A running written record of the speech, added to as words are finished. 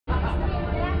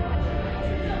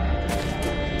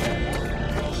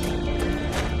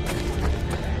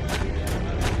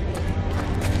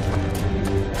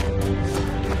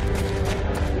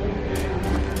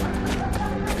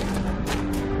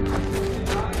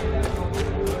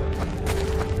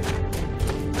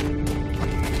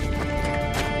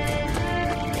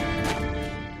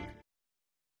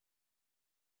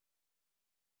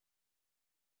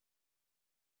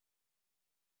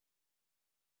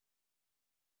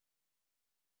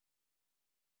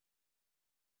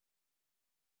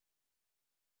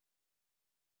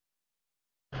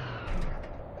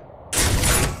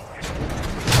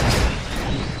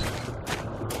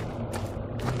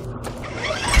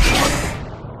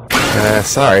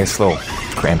Sorry, it's a little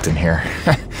cramped in here.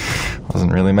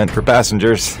 Wasn't really meant for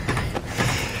passengers.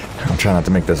 I'll try not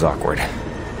to make this awkward.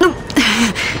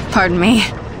 Pardon me.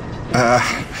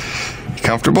 You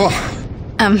comfortable?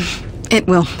 It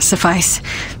will suffice.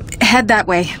 Head that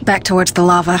way, back towards the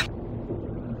lava.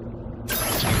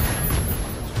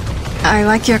 I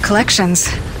like your collections.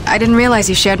 I didn't realize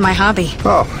you shared my hobby.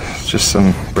 Oh, just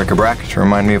some bric-a-brac to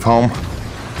remind me of home.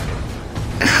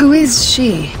 Who is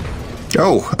she?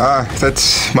 Oh,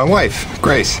 that's my wife,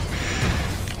 Grace.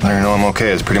 Let her know I'm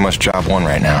okay is pretty much job one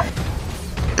right now.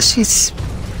 She's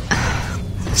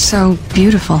so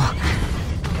beautiful.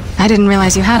 I didn't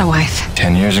realize you had a wife.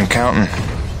 10 years and counting.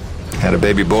 Had a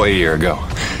baby boy a year ago.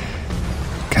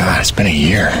 God, it's been a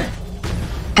year.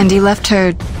 And you left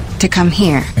her to come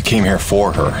here? I came here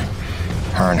for her.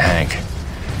 Her and Hank.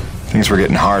 Things were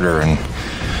getting harder, and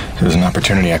it was an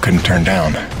opportunity I couldn't turn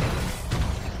down.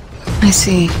 I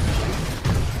see.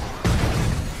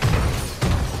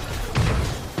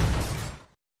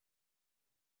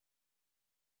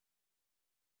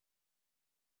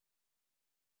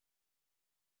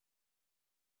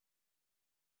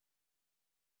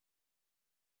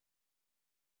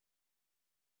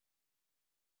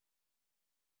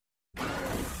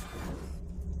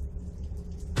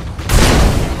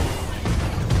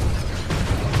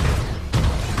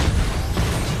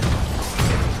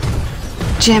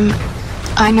 Jim,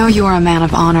 I know you are a man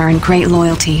of honor and great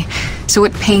loyalty, so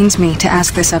it pains me to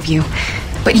ask this of you.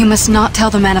 But you must not tell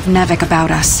the men of Nevik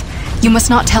about us. You must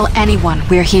not tell anyone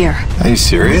we're here. Are you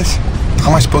serious? How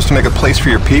am I supposed to make a place for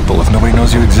your people if nobody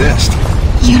knows you exist?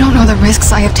 You don't know the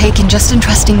risks I have taken just in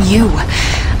trusting you.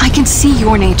 I can see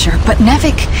your nature, but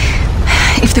Nevik...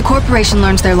 If the corporation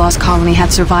learns their lost colony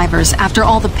had survivors, after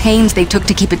all the pains they took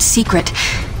to keep it secret,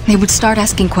 they would start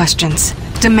asking questions,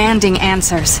 demanding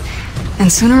answers.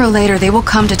 And sooner or later, they will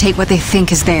come to take what they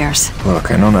think is theirs.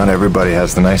 Look, I know not everybody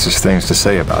has the nicest things to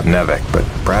say about Nevik, but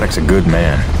Braddock's a good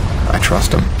man. I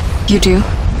trust him. You do?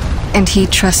 And he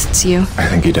trusts you? I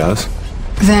think he does.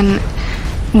 Then,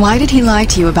 why did he lie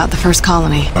to you about the first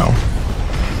colony? Well,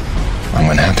 I'm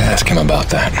gonna have to ask him about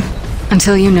that.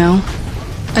 Until you know?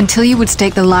 Until you would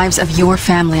stake the lives of your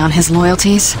family on his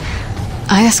loyalties?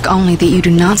 I ask only that you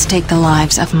do not stake the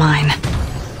lives of mine.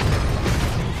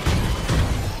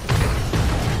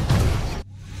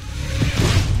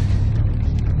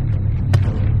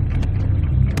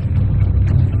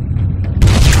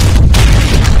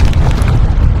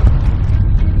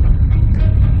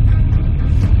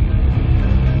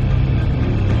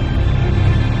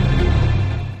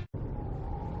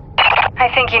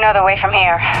 I think you know the way from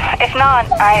here. If not,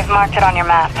 I've marked it on your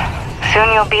map.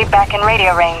 Soon you'll be back in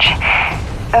radio range.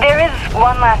 There is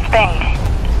one last thing.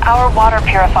 Our water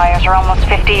purifiers are almost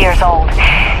 50 years old.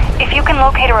 If you can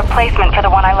locate a replacement for the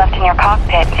one I left in your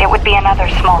cockpit, it would be another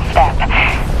small step.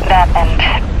 That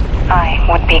and I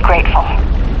would be grateful.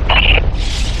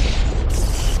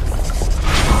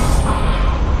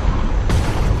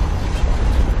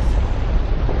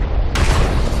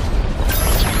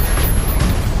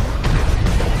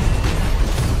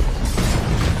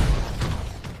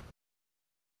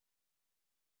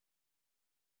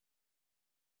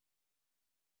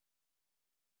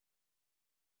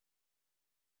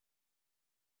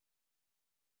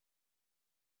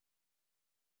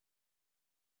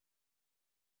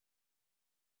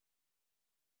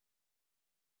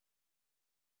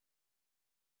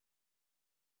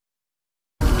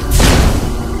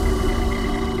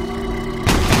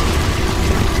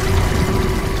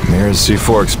 Here's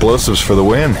C4 explosives for the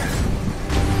win.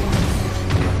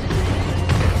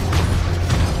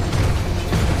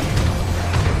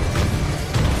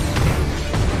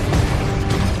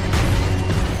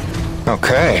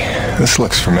 Okay, this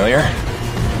looks familiar.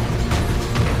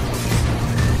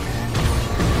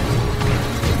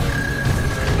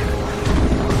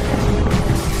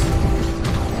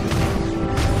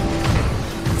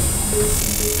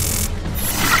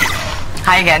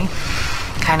 Hi again.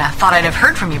 Kinda thought I'd have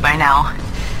heard from you by now.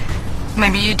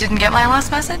 Maybe you didn't get my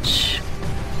last message?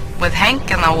 With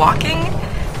Hank and the walking?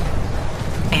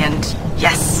 And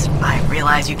yes, I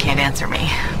realize you can't answer me.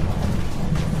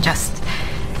 Just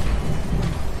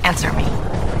answer me,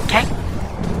 okay?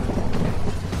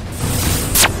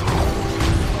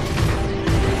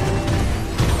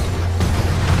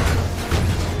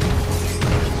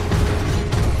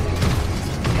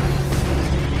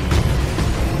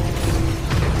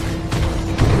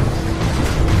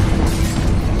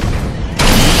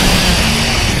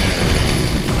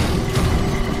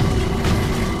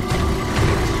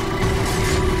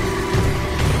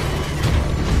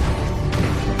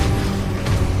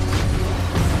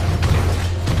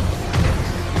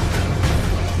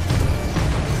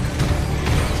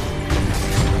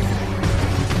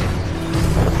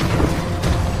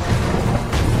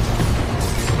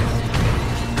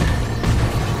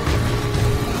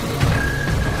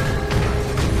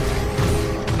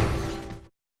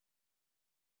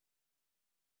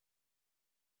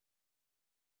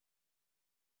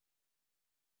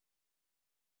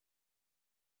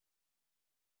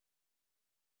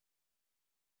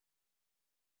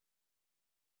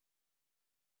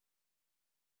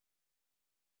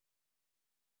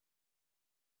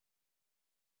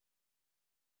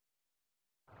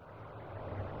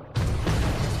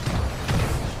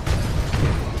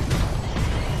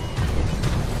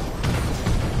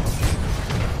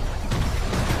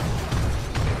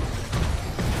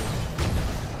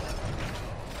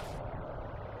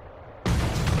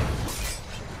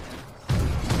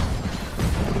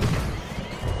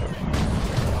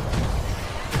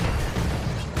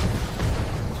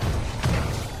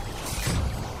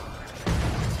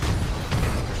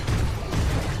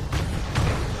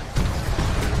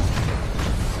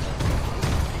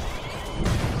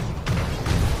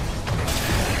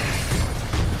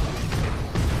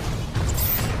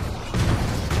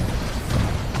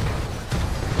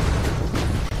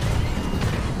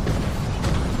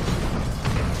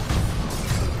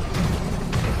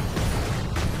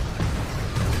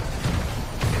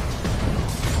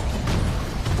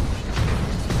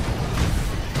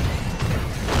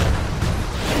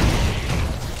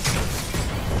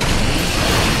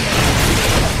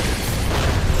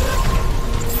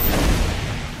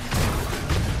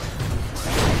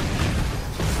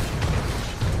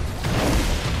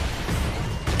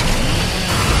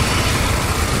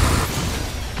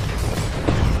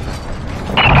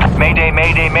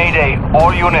 Mayday, Mayday.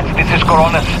 All units, this is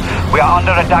Coronis. We are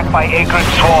under attack by Akkrid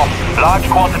swarm. Large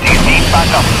quantities need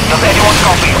backup. Does anyone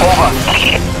copy? Over.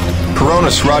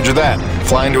 Coronis, roger that.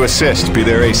 Flying to assist. Be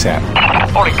there ASAP.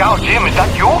 Holy cow, Jim, is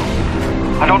that you?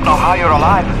 I don't know how you're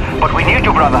alive, but we need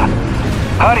you, brother.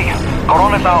 Hurry.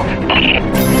 Coronis out.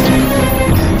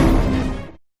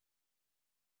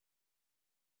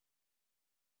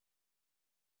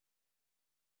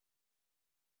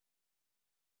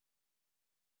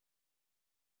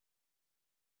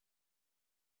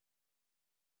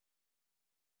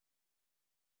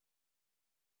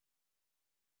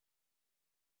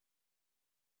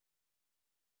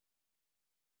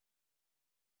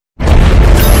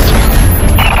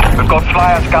 Got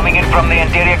flyers coming in from the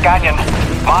interior canyon.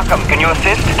 Markham, can you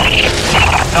assist?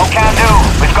 No can do.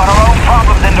 We've got our own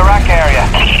problems in the rack area.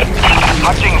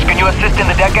 Hutchings, can you assist in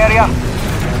the deck area?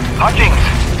 Hutchings?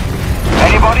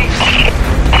 Anybody?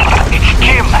 It's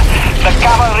Jim. The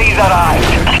cavalry's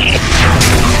arrived.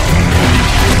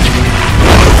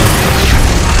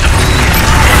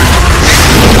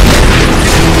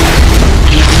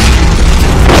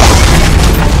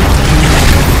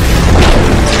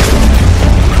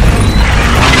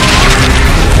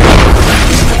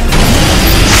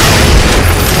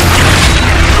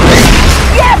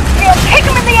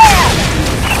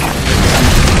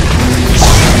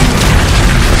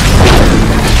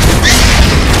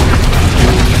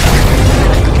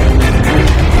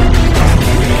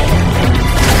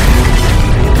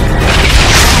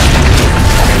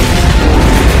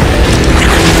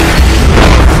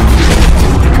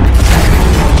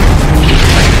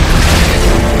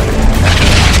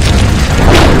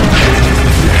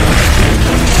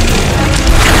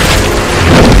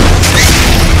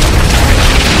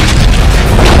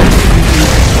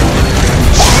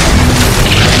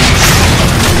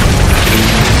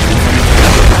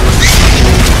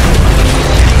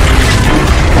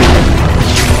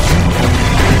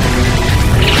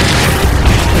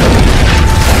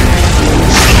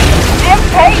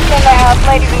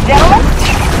 Ladies and gentlemen.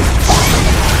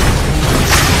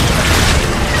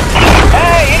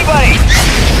 Hey, anybody?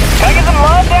 Can I get some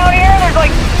love down here? There's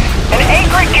like an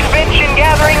Akkrid convention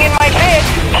gathering in my pit.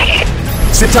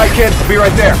 Sit tight, kid. I'll be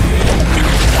right there.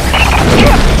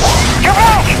 Jim, you're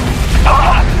back!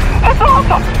 Oh, that's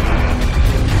awesome!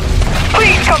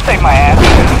 Please come save my ass.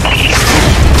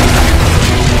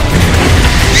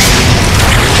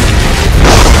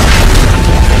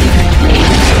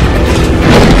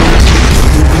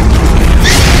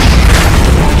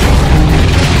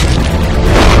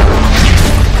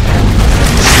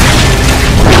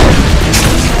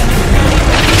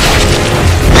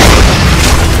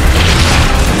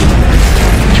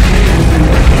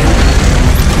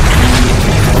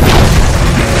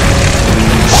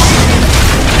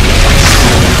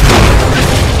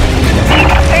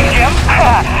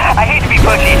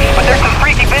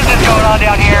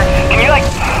 Down here. Can you, like,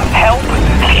 help?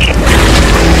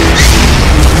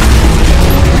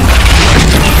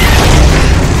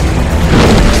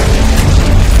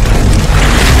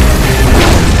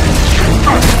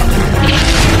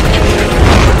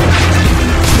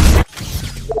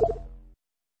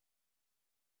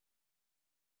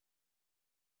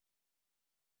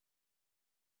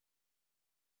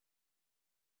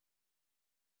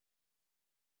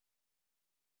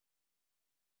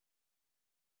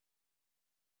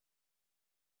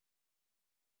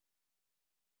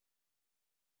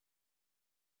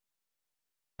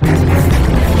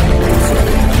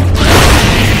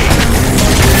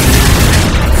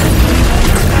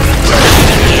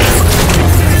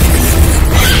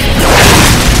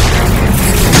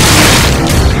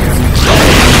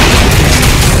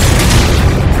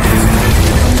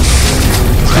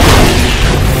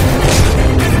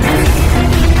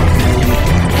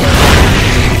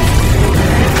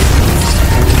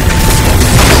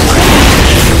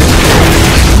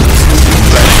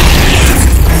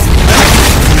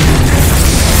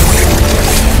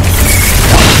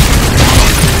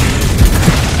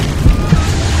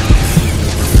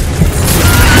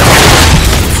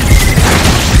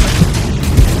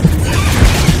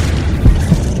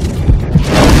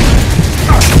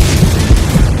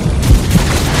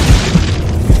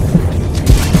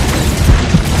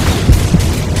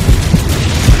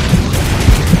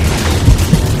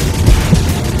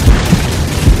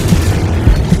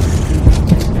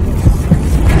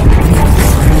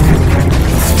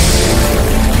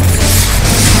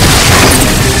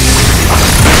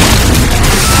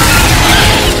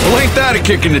 A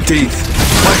kick in the teeth.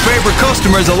 My favorite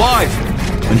customer's alive.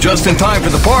 And just in time for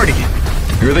the party.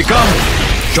 Here they come.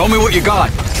 Show me what you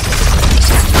got.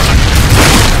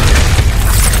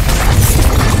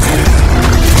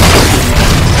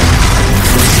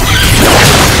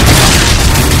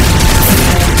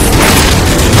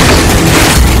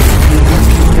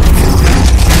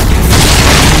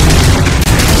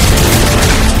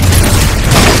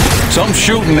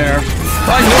 shooting there.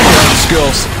 I know you have the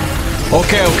skills.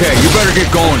 Okay, you better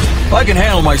get going. I can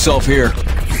handle myself here.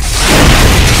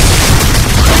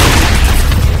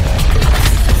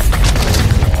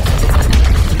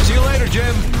 See you later,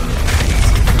 Jim.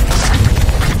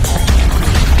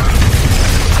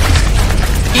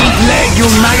 Eat leg, you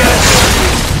maggots!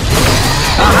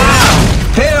 Aha!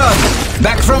 Peter!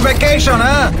 Back from vacation,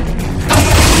 huh?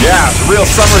 Yeah, it's a real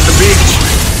summer at the beach.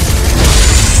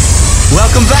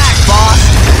 Welcome back, boss!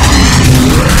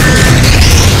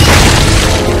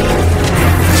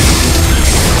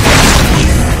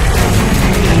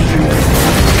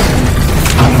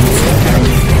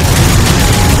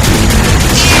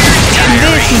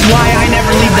 This is why I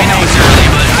never leave the house.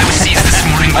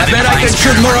 I bet I can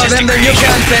shoot more of them than you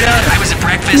can, Peter. I was at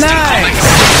breakfast. Nice!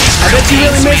 I bet you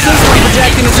really miss this one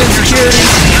projecting its insecurities.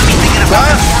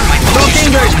 Huh? Talk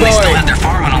English, boy! They still had their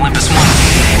farm on Olympus 1.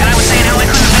 And I was saying how I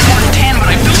couldn't have been more than 10, but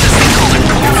I built this thing called a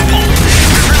Carnival.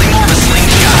 It's really more of a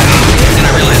slingshot. And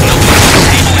I realized nobody was at the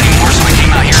table anymore, so I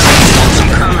came out here and installed some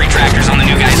curve retractors on the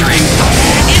new guy's rig.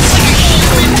 It's like a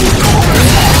human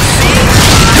Carnival.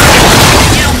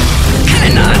 You know,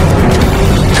 kinda not.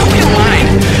 Hope you don't mind.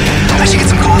 I should get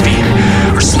some coffee.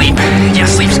 Or sleep. Yeah,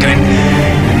 sleep's good.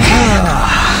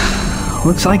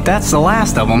 Looks like that's the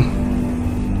last of them.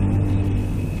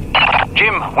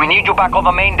 Jim, we need you back on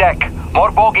the main deck. More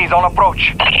bogies on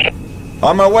approach.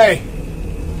 On my way.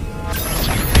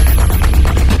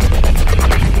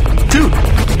 Dude,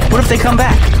 what if they come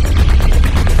back?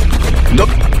 Nope.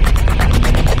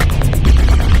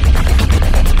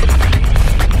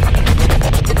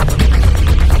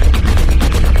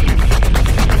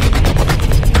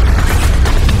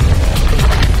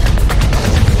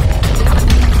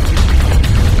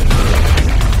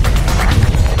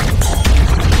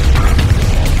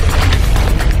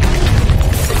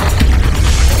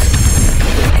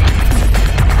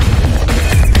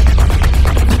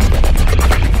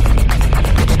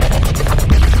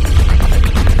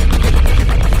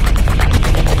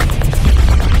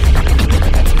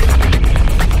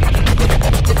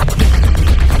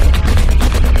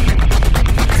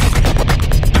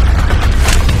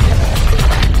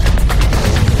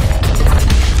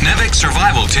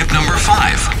 Survival tip number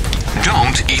 5.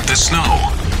 Don't eat the snow.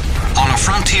 On a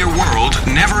frontier world,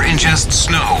 never ingest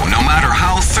snow, no matter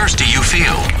how thirsty you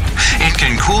feel. It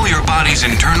can cool your body's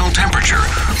internal temperature,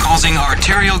 causing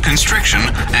arterial constriction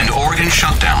and organ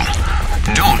shutdown.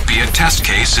 Don't be a test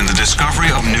case in the discovery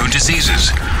of new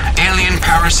diseases. Alien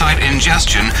parasite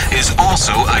ingestion is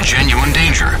also a genuine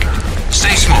danger.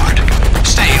 Stay smart.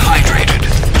 Stay hydrated.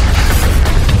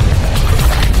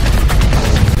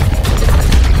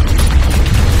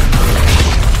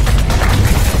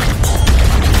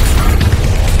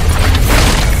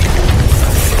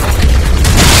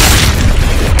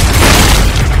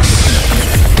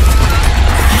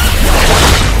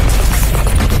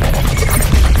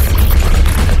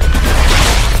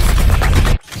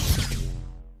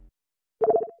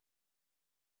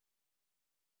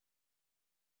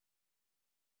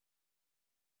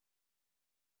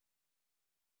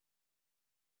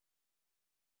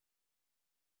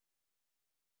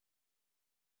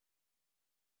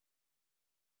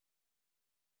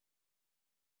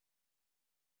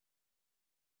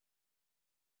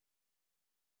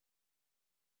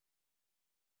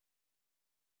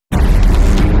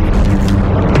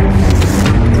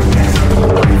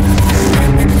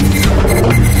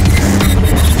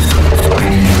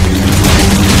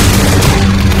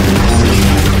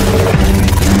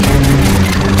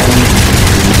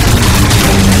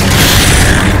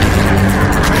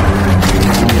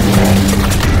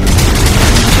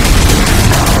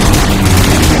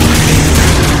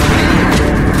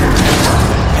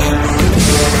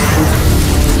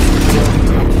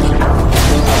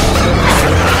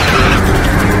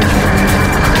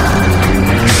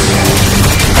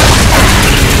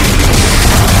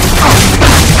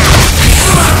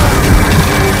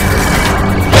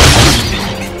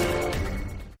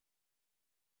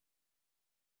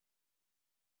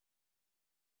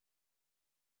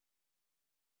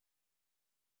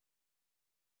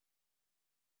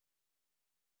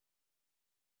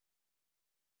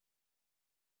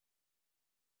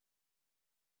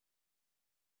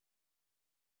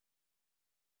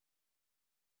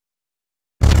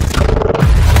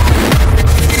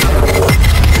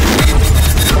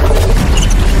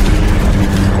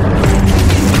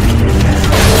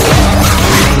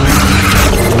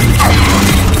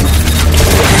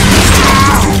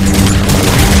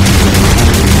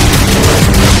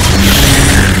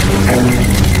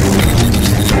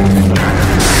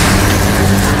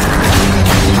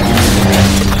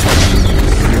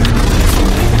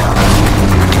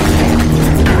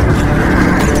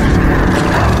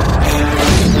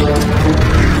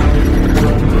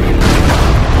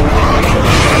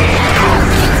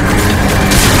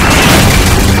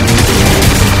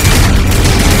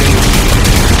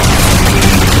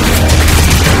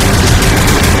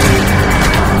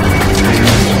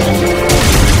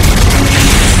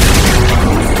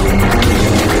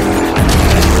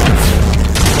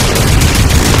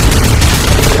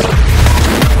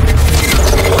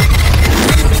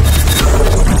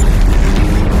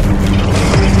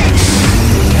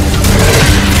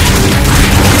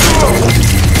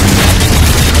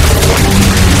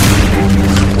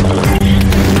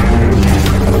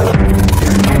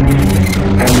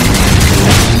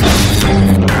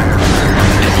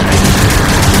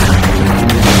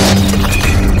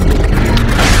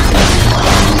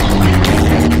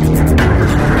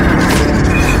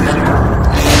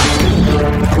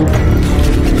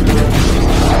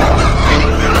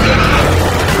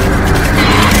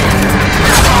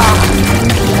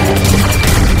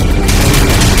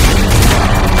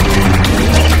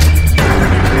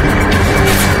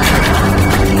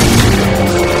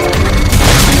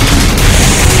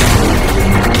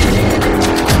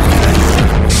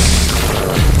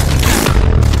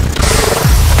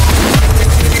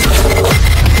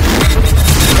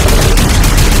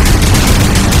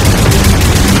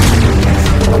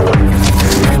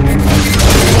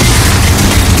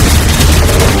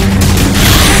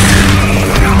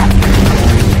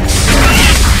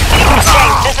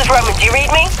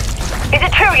 Is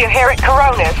it true you're here at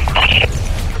Coronis?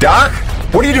 Doc?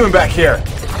 What are you doing back here?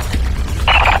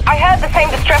 I heard the same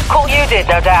distress call you did,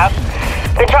 no doubt.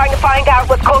 Been trying to find out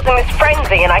what's causing this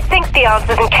frenzy, and I think the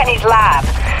answer's in Kenny's lab.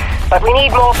 But we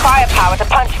need more firepower to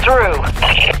punch through.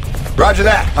 Roger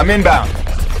that. I'm inbound.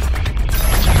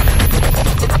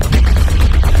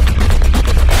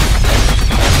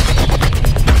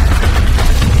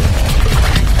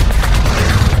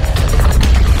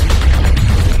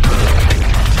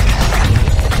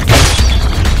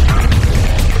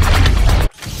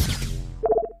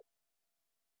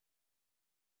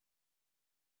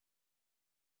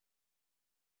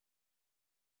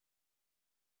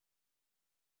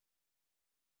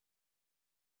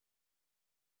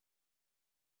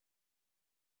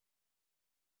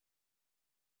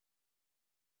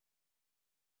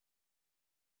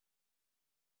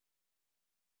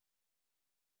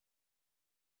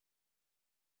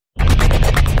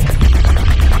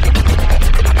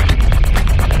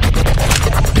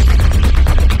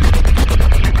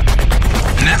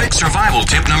 Survival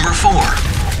tip number 4.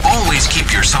 Always keep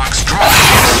your socks dry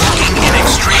while working in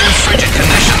extreme frigid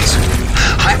conditions.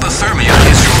 Hypothermia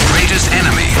is your greatest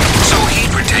enemy, so heat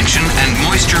retention and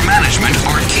moisture management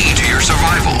are key to your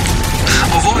survival.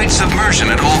 Avoid submersion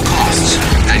at all costs,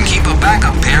 and keep a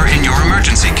backup pair in your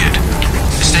emergency kit.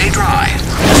 Stay dry.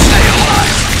 Stay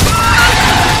alive.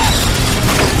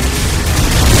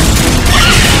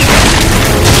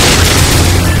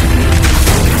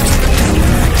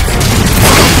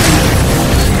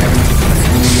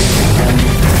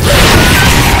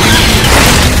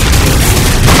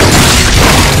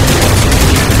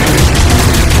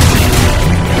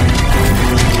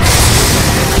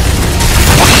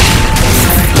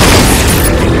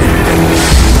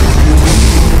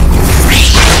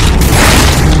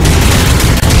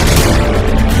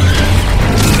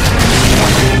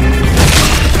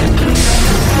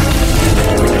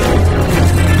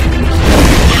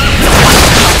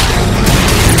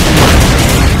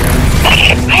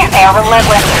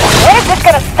 Relentless. When is this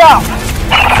gonna stop?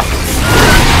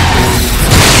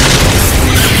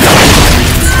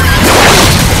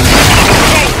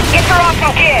 Okay, get your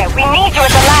awesome gear. We need you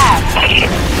at the lab.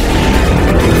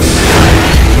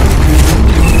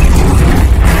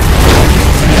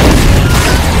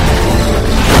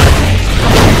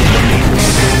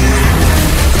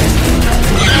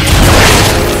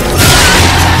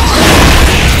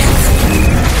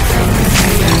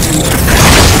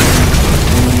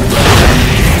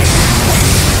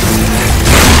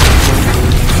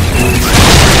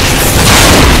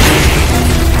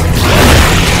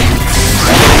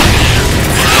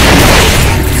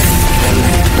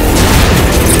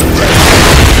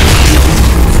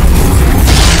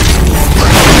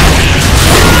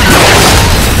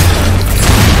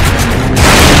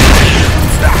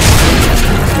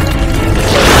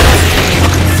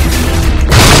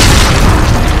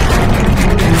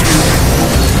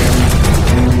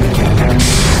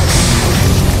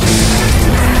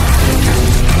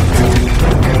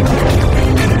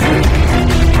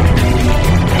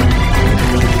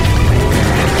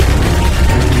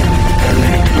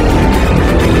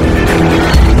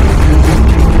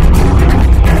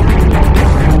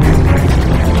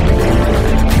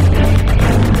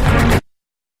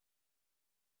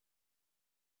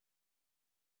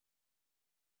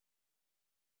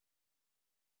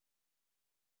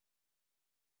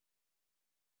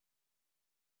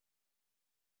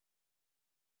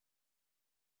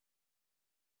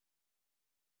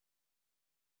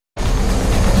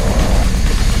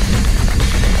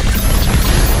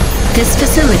 This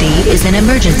facility is an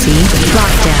emergency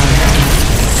lockdown.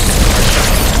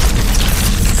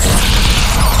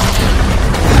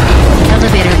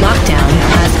 Elevator lockdown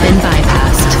has been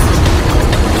bypassed.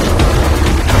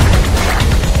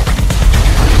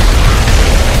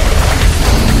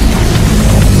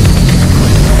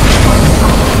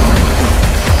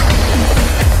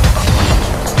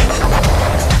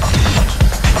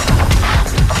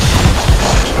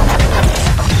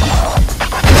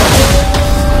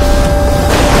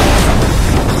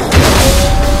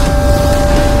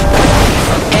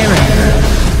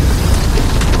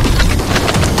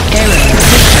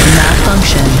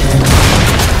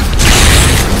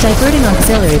 Diverting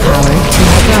auxiliary power to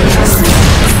hydraulics.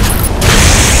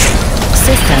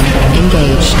 System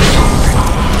engaged.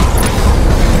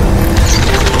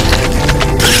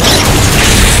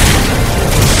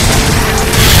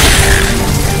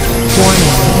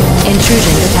 Warning.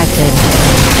 Intrusion detected.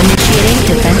 Initiating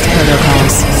defense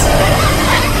protocols.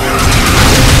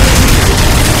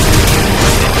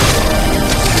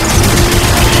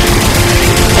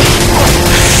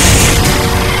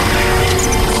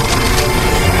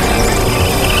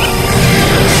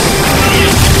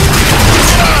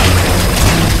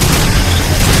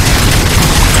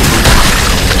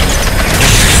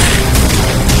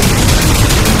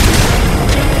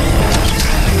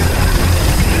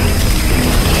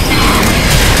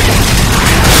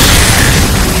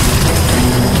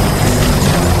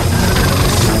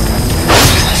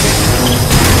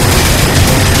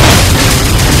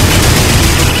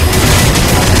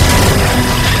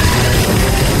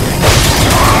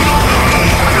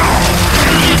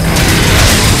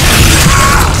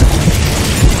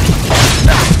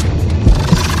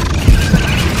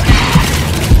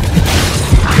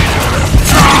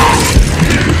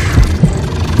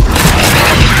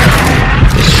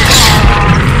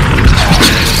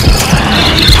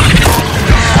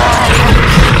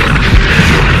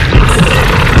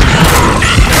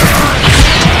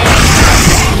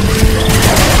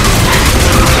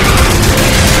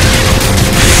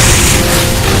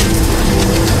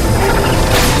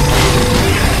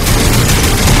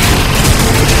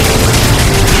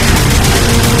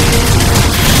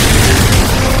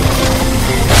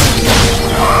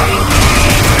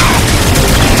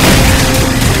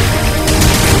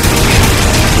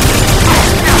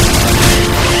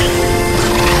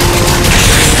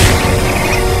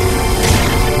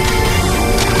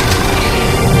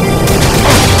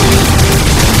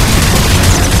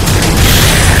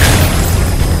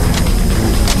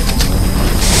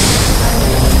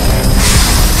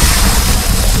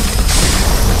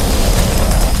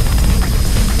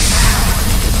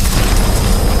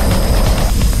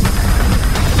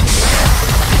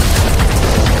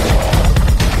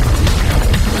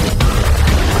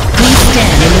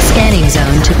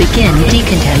 to begin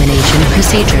decontamination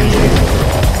procedure.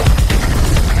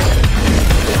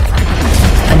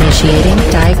 Initiating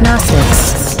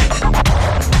diagnostics.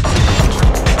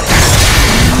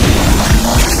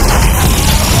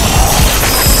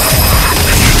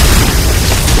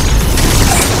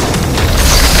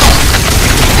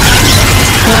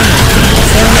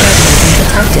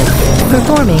 Detected.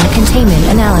 Performing containment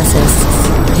analysis.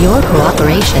 Your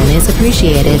cooperation is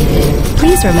appreciated.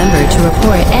 Please remember to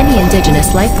report any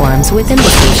indigenous life forms within the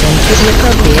station to the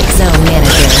appropriate zone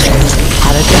manager.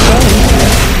 Have a good day.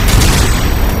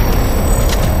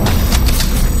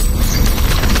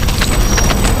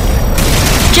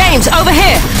 James, over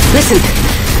here! Listen,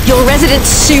 your resident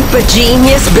super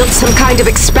genius built some kind of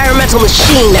experimental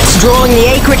machine that's drawing the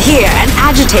Akkrid here and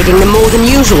agitating them more than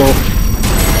usual.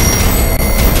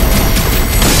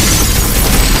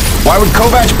 Why would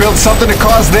Kovac build something to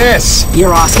cause this?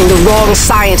 You're asking the wrong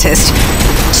scientist.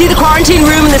 See the quarantine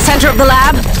room in the center of the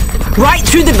lab? Right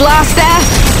through the glass there?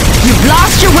 You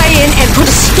blast your way in and put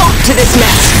a stop to this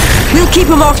mess. We'll keep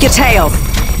him off your tail.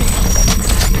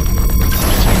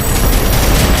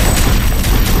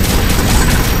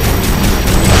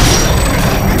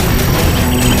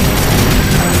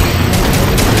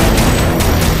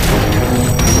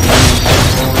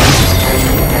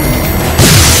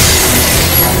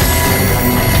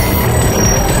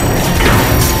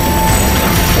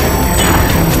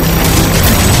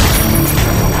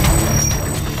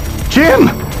 Jim!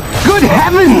 Good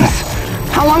heavens!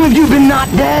 How long have you been not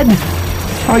dead?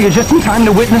 Oh, you're just in time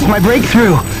to witness my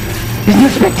breakthrough. Isn't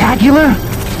it spectacular?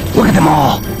 Look at them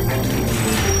all.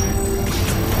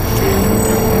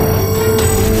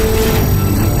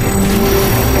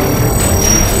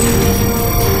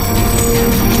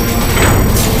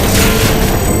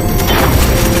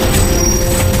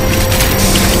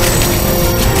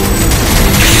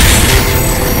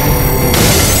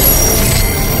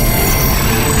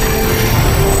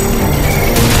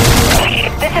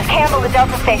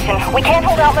 We can't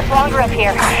hold out much longer up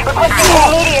here.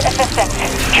 Requesting immediate assistance.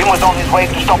 Jim was on his way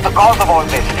to stop the cause of all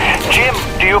this. Jim,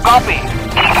 do you copy?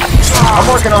 I'm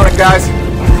working on it, guys.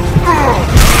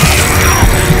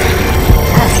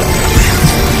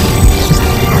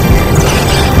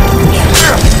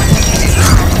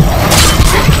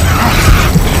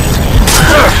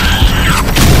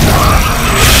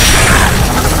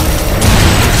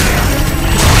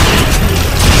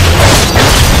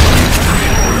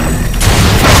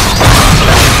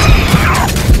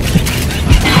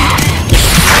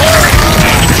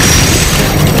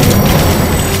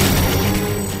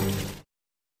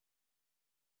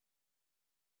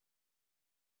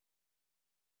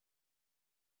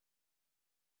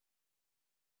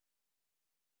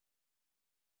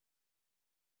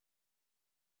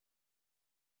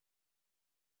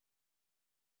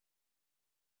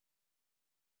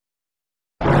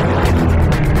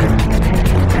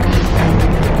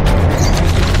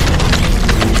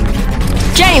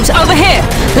 James, over here!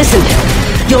 Listen,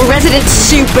 your resident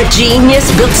super genius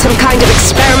built some kind of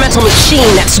experimental machine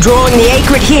that's drawing the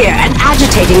Akkrid here and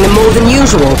agitating them more than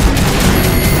usual.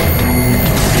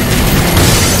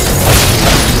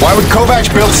 Why would Kovac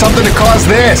build something to cause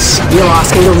this? You're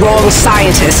asking the wrong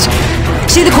scientist.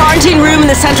 See the quarantine room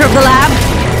in the center of the lab?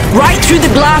 Right through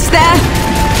the glass there?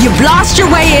 You blast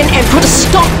your way in and put a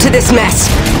stop to this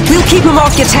mess. We'll keep him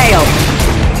off your tail.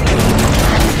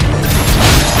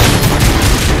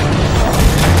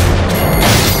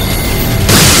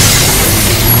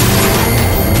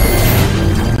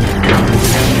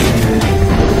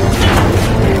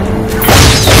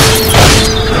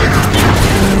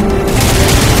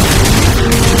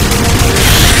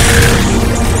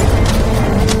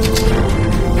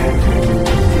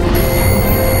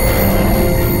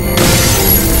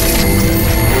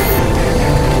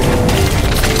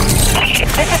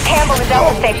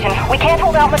 We can't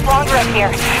hold out much longer up here.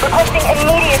 Requesting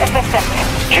immediate assistance.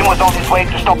 Jim was on his way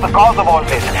to stop the cause of all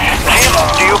this. Jim,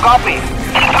 do you copy?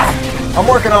 I'm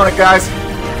working on it, guys.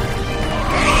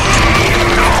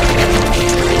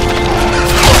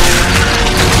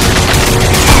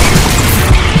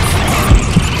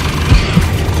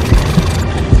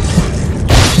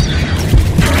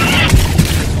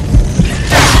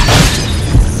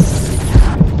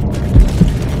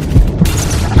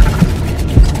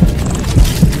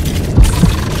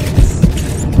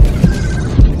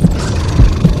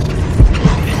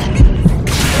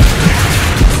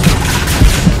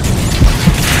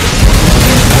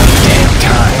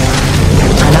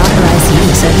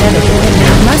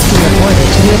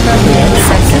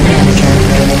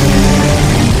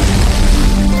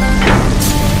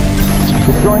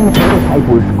 Destroying the prototype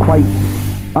was quite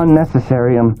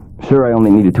unnecessary. I'm sure I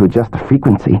only needed to adjust the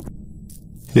frequency.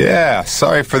 Yeah,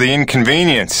 sorry for the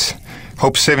inconvenience.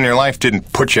 Hope saving your life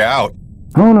didn't put you out.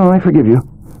 Oh no, I forgive you.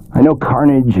 I know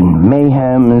carnage and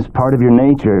mayhem is part of your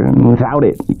nature, and without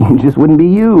it, you just wouldn't be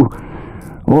you.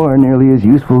 Or nearly as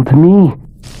useful to me.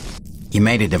 You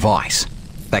made a device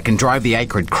that can drive the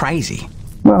Akkrid crazy.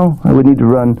 Well, I would need to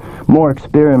run more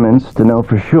experiments to know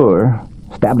for sure.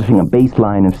 Establishing a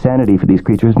baseline of sanity for these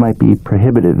creatures might be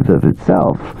prohibitive of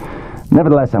itself.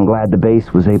 Nevertheless, I'm glad the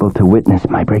base was able to witness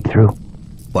my breakthrough.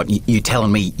 What, you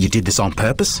telling me you did this on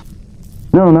purpose?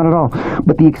 No, not at all.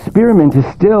 But the experiment is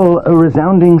still a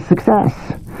resounding success.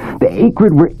 The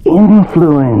Akkrid were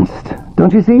influenced.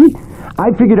 Don't you see?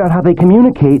 I figured out how they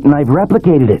communicate, and I've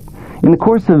replicated it. In the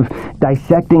course of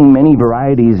dissecting many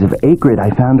varieties of Akkrid, I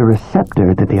found a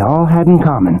receptor that they all had in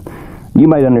common. You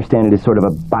might understand it as sort of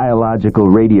a biological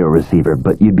radio receiver,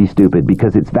 but you'd be stupid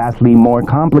because it's vastly more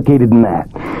complicated than that.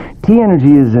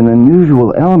 T-energy is an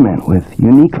unusual element with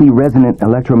uniquely resonant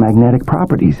electromagnetic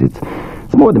properties. It's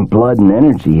more than blood and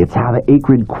energy. It's how the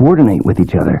Akkrid coordinate with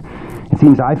each other. It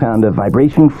seems I found a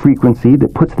vibration frequency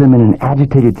that puts them in an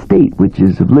agitated state, which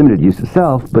is of limited use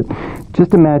itself, but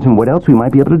just imagine what else we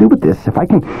might be able to do with this. If I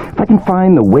can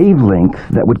find the wavelength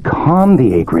that would calm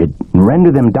the Akkrid and render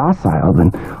them docile, then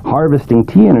harvesting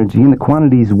T-energy in the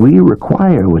quantities we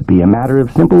require would be a matter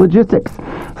of simple logistics,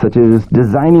 such as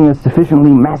designing a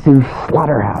sufficiently massive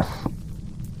slaughterhouse.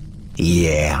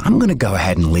 Yeah, I'm gonna go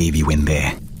ahead and leave you in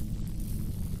there.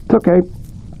 It's okay.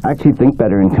 I actually think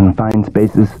better in confined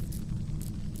spaces.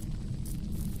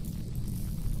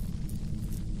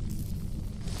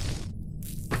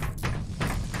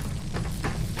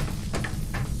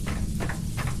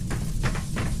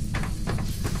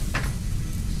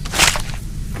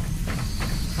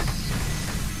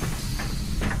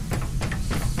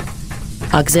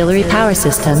 Auxiliary power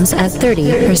systems at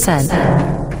 30%.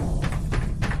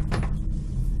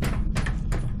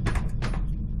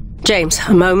 James,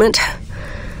 a moment.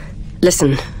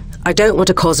 Listen, I don't want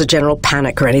to cause a general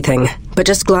panic or anything, but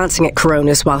just glancing at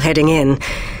Coronis while heading in,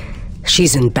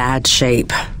 she's in bad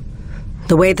shape.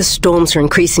 The way the storms are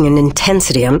increasing in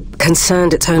intensity, I'm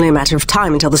concerned it's only a matter of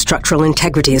time until the structural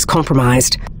integrity is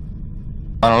compromised.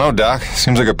 I don't know, Doc.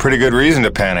 Seems like a pretty good reason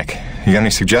to panic. You got any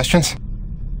suggestions?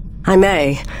 I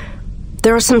may.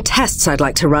 There are some tests I'd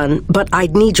like to run, but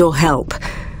I'd need your help.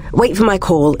 Wait for my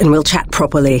call and we'll chat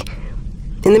properly.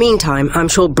 In the meantime, I'm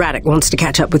sure Braddock wants to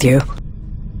catch up with you.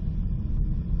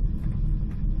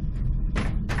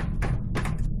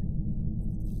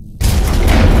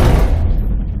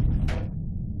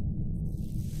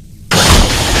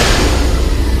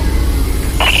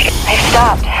 They've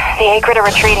stopped. The Akkrid are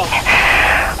retreating.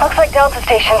 Looks like Delta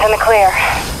Station's in the clear.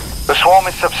 The swarm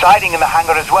is subsiding in the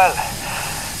hangar as well.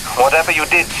 Whatever you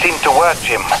did seemed to work,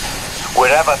 Jim. We're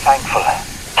ever thankful.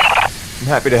 I'm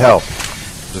happy to help.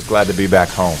 Just glad to be back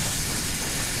home.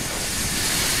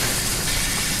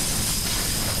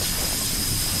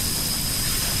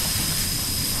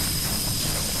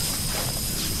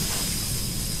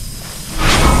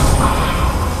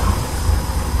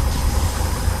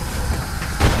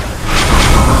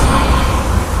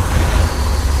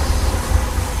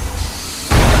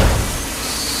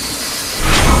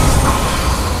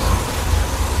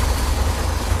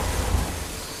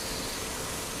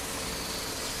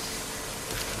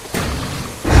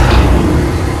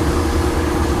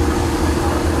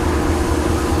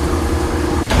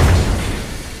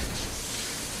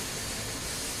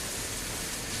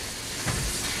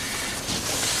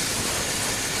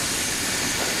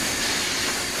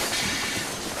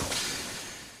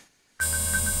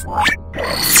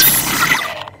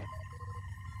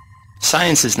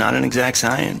 Science is not an exact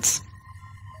science.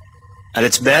 At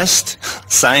its best,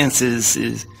 science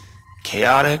is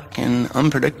chaotic and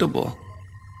unpredictable.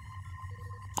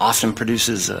 Often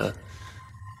produces a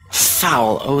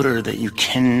foul odor that you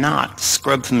cannot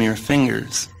scrub from your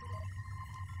fingers.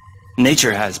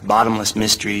 Nature has bottomless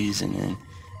mysteries and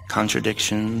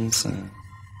contradictions, a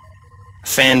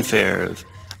fanfare of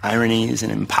ironies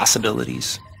and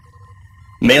impossibilities.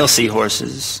 Male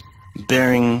seahorses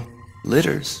bearing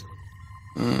litters.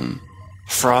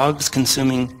 Frogs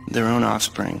consuming their own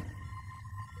offspring.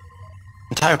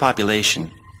 Entire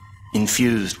population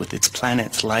infused with its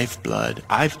planet's lifeblood.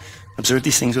 I've observed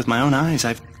these things with my own eyes.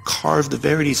 I've carved the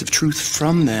verities of truth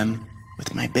from them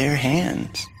with my bare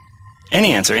hands.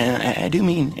 Any answer, and I do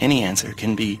mean any answer,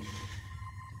 can be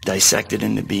dissected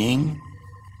into being.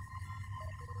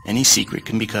 Any secret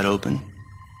can be cut open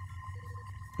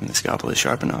when the scalpel is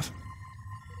sharp enough.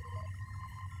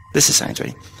 This is science,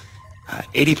 right?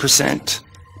 80%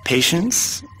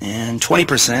 patience and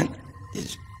 20%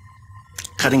 is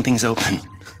cutting things open.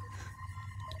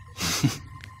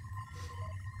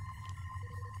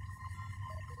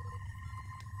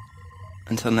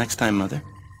 Until next time, Mother.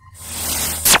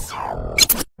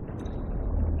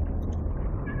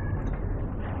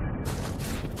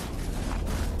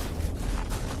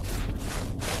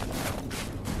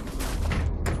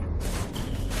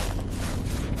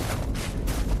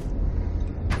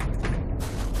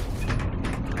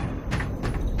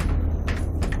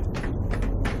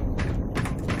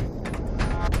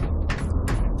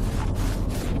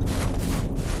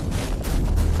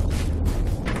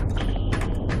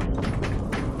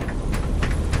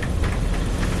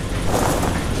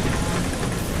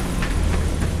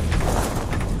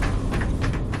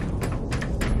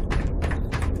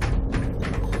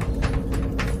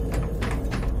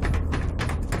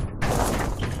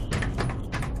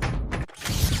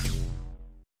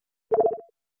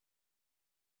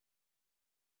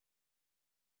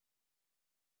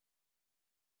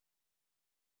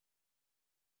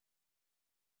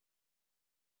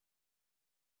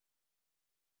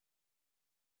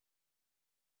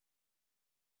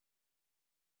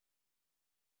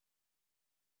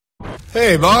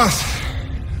 Hey, boss.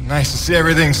 Nice to see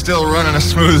everything still running as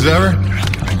smooth as ever.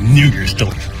 I knew you were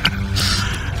still...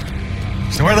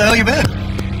 So where the hell you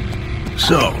been?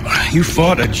 So, you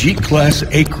fought a G-class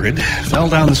Akkrid, fell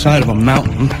down the side of a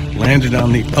mountain, landed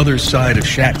on the other side of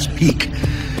Shack's Peak,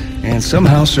 and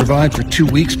somehow survived for 2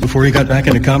 weeks before you got back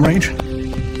into comm range?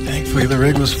 Thankfully, the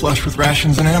rig was flush with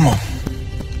rations and ammo.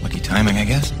 Lucky timing, I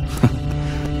guess.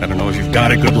 I don't know if you've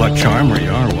got a good luck charm or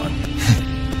you are one.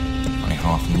 Funny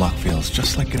how often luck feels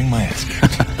just like getting my ass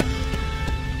kicked.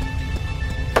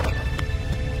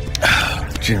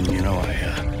 Jim, you know,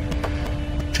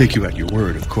 I take you at your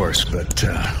word, of course, but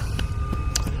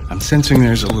I'm sensing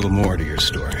there's a little more to your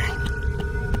story.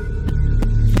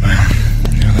 Well,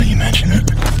 now that you mention it,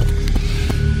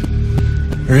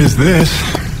 there is this.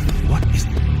 What is...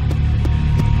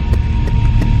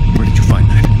 Where did you find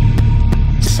that?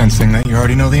 Sensing that you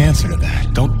already know the answer to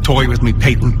that. Don't toy with me,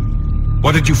 Peyton.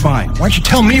 What did you find? Why'd you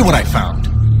tell me what I found?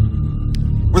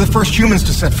 We're the first humans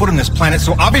to set foot on this planet,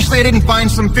 so obviously I didn't find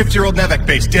some 50-year-old Nevek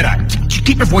base, did I? Did you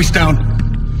keep your voice down?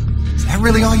 Is that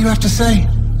really all you have to say?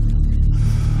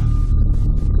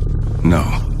 No.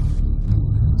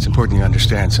 It's important you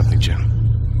understand something, Jim.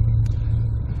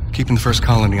 Keeping the first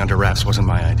colony under wraps wasn't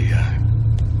my idea.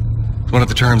 It's one of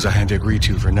the terms I had to agree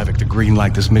to for Nevek to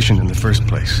greenlight this mission in the first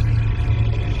place.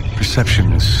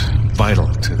 Perception is vital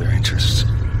to their interests.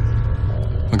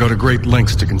 I'll go to great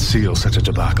lengths to conceal such a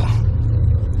debacle.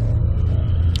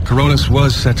 Coronis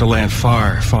was set to land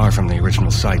far, far from the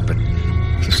original site, but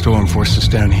the storm forced us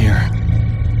down here.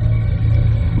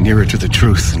 Nearer to the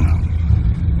truth than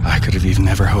I could have even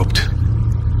ever hoped.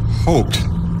 Hoped?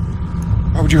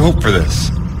 Why would you hope for this?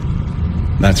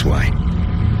 That's why.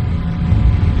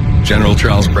 General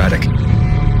Charles Braddock,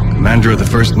 commander of the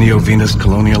 1st Neo-Venus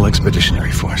Colonial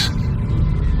Expeditionary Force.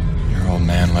 Your old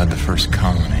man led the first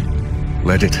colony.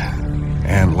 Led it,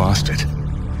 and lost it.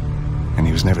 And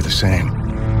he was never the same.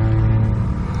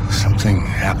 Something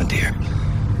happened here.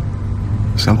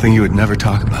 Something you would never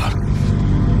talk about.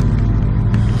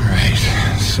 Right,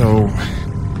 so...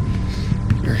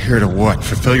 you're here to what?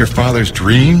 Fulfill your father's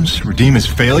dreams? Redeem his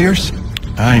failures?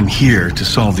 I'm here to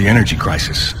solve the energy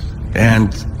crisis.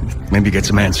 And maybe get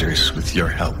some answers with your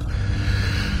help.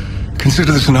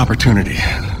 Consider this an opportunity.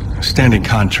 A standing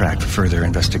contract for further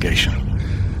investigation.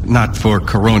 Not for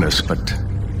Coronis, but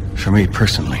for me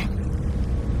personally.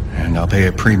 And I'll pay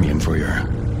a premium for your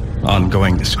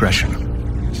ongoing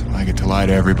discretion. So I get to lie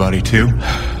to everybody, too?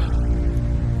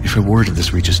 If a word of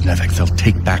this reaches Nevek, they'll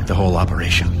take back the whole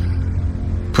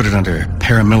operation. Put it under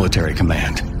paramilitary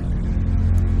command.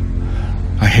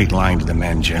 I hate lying to the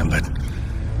men, Jim, but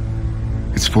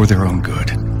it's for their own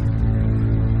good.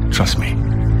 Trust me.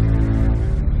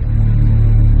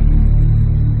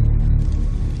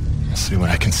 I'll see what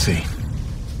I can see.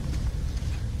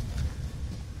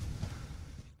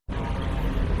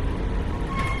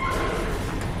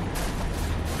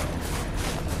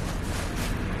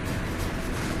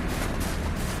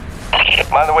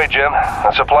 By the way, Jim,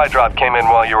 a supply drop came in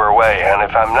while you were away, and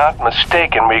if I'm not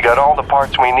mistaken, we got all the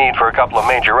parts we need for a couple of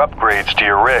major upgrades to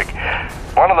your rig.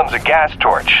 One of them's a gas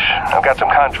torch. I've got some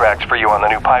contracts for you on the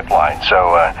new pipeline,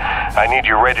 so I need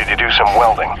you ready to do some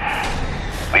welding.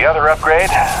 The other upgrade?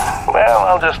 Well,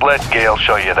 I'll just let Gale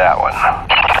show you that one.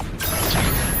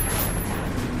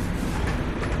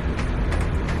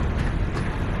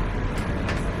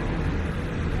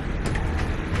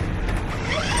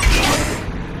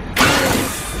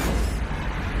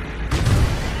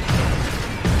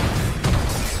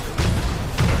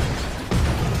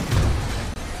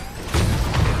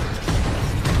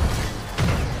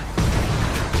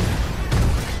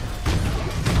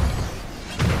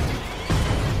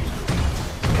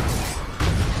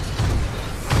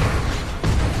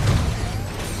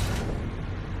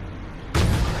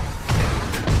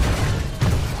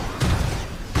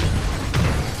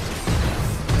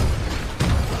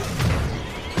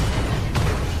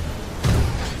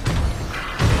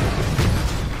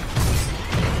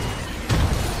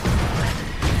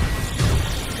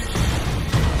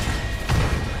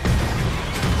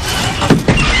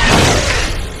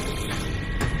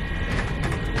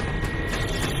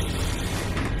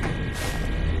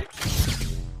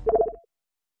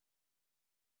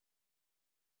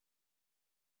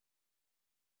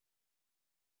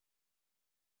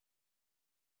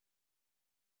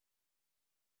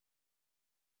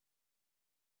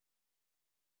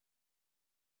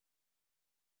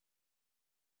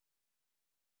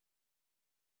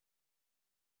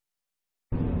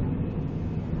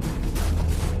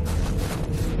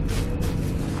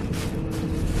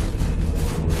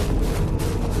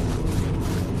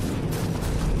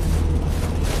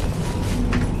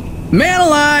 Man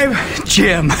alive!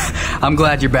 Jim, I'm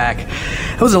glad you're back.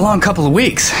 It was a long couple of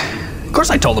weeks. Of course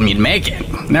I told him you'd make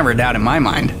it. Never a doubt in my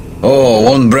mind. Oh,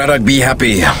 won't Braddock be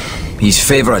happy? His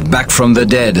favorite back from the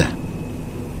dead.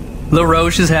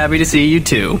 LaRoche is happy to see you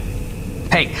too.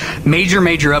 Hey,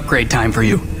 major upgrade time for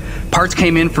you. Parts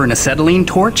came in for an acetylene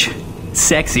torch.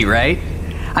 Sexy, right?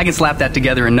 I can slap that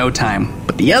together in no time.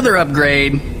 But the other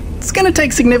upgrade, it's gonna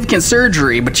take significant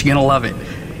surgery, but you're gonna love it.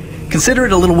 Consider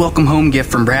it a little welcome home gift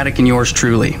from Braddock and yours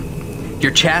truly.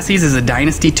 Your chassis is a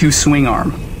Dynasty 2 swing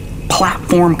arm.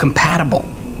 Platform compatible.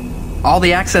 All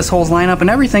the access holes line up and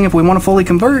everything if we want to fully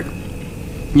convert.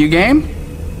 You game?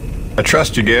 I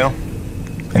trust you, Gale.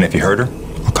 And if you hurt her,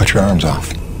 I'll cut your arms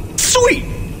off. Sweet!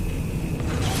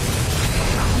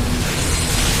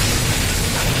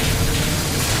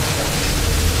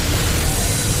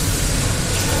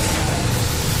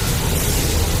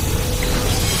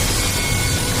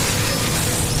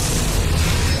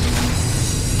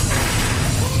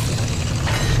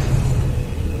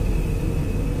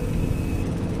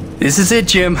 This is it,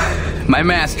 Jim. My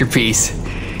masterpiece.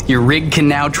 Your rig can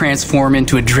now transform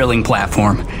into a drilling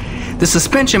platform. The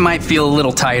suspension might feel a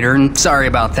little tighter, and sorry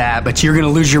about that, but you're gonna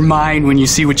lose your mind when you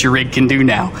see what your rig can do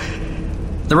now.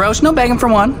 LaRoche, no begging for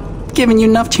one. Giving you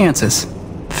enough chances.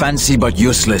 Fancy but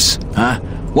useless, huh?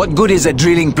 What good is a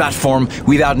drilling platform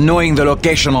without knowing the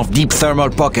location of deep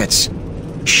thermal pockets?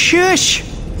 Shush!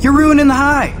 You're ruining the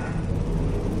high.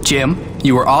 Jim,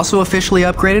 you were also officially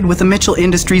upgraded with the Mitchell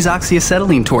Industries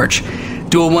oxyacetylene torch.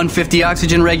 Dual 150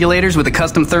 oxygen regulators with a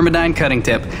custom thermodyne cutting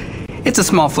tip. It's a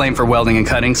small flame for welding and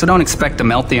cutting, so don't expect to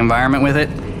melt the environment with it.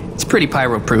 It's pretty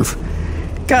pyro-proof.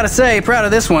 Gotta say, proud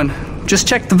of this one. Just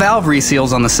check the valve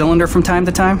reseals on the cylinder from time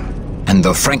to time. And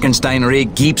the Frankenstein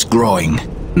rig keeps growing.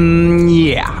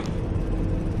 Yeah.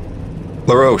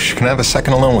 LaRoche, can I have a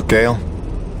second alone with Gale?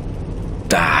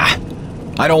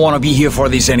 I don't want to be here for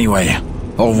this anyway.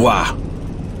 Au revoir.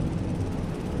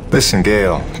 Listen,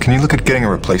 Gale, can you look at getting a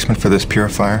replacement for this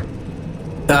purifier?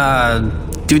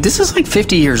 Dude, this is like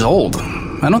 50 years old.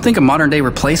 I don't think a modern-day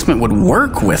replacement would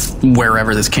work with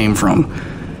wherever this came from.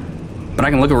 But I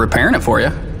can look at repairing it for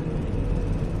you.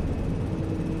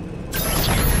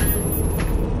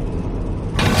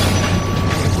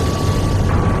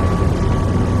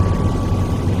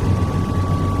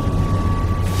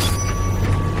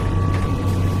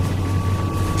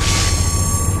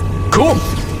 Cool.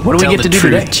 What do we get to do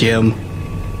today, Jim?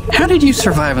 How did you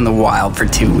survive in the wild for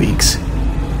 2 weeks?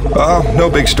 Oh, no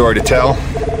big story to tell.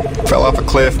 Fell off a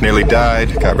cliff, nearly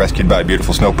died, got rescued by a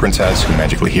beautiful snow princess who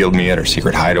magically healed me at her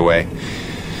secret hideaway.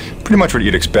 Pretty much what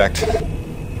you'd expect.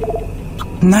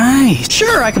 Nice.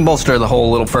 Sure, I can bolster the hole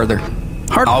a little further.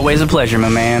 Always a pleasure, my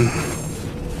man.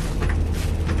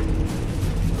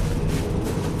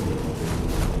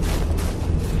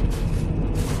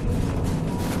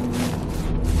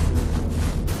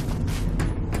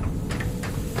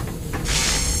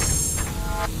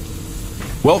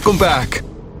 Welcome back.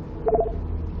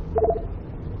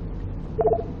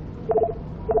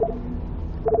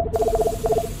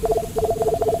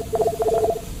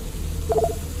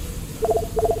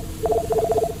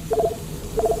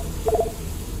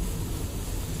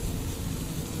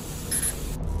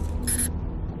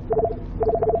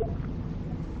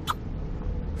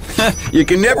 You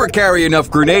can never carry enough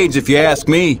grenades if you ask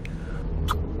me.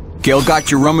 Gale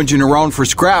got you rummaging around for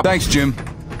scrap. Thanks, Jim.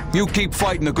 You keep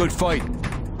fighting a good fight.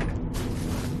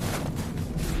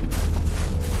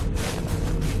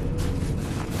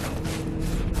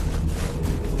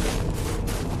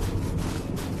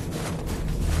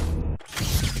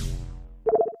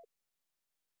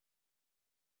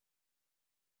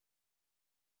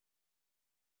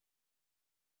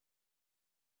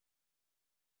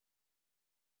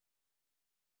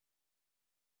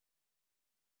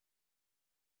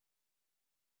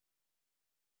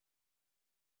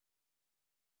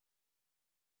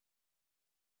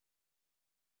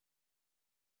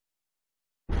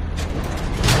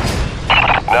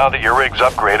 Now that your rig's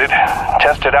upgraded,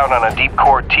 test it out on a deep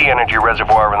core T-energy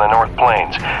reservoir in the North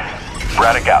Plains.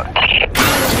 Braddock out.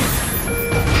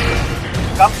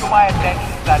 Come to my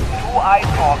attention that 2 ice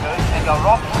augers and a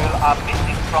rock drill are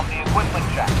missing from the equipment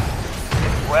shack.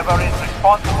 Whoever is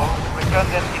responsible, return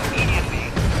them immediately,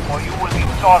 or you will be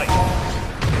sorry.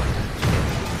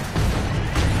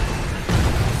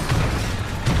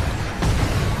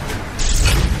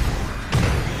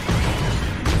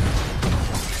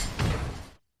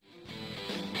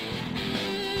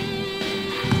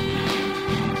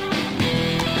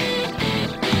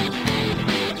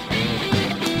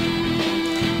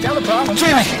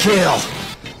 Damn it, Gale!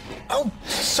 Oh,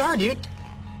 sorry, dude.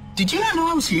 Did you not know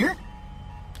I was here?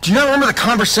 Do you not remember the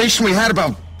conversation we had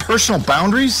about personal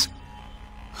boundaries?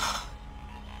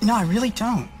 No, I really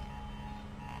don't.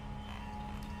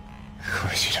 Of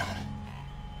course you don't.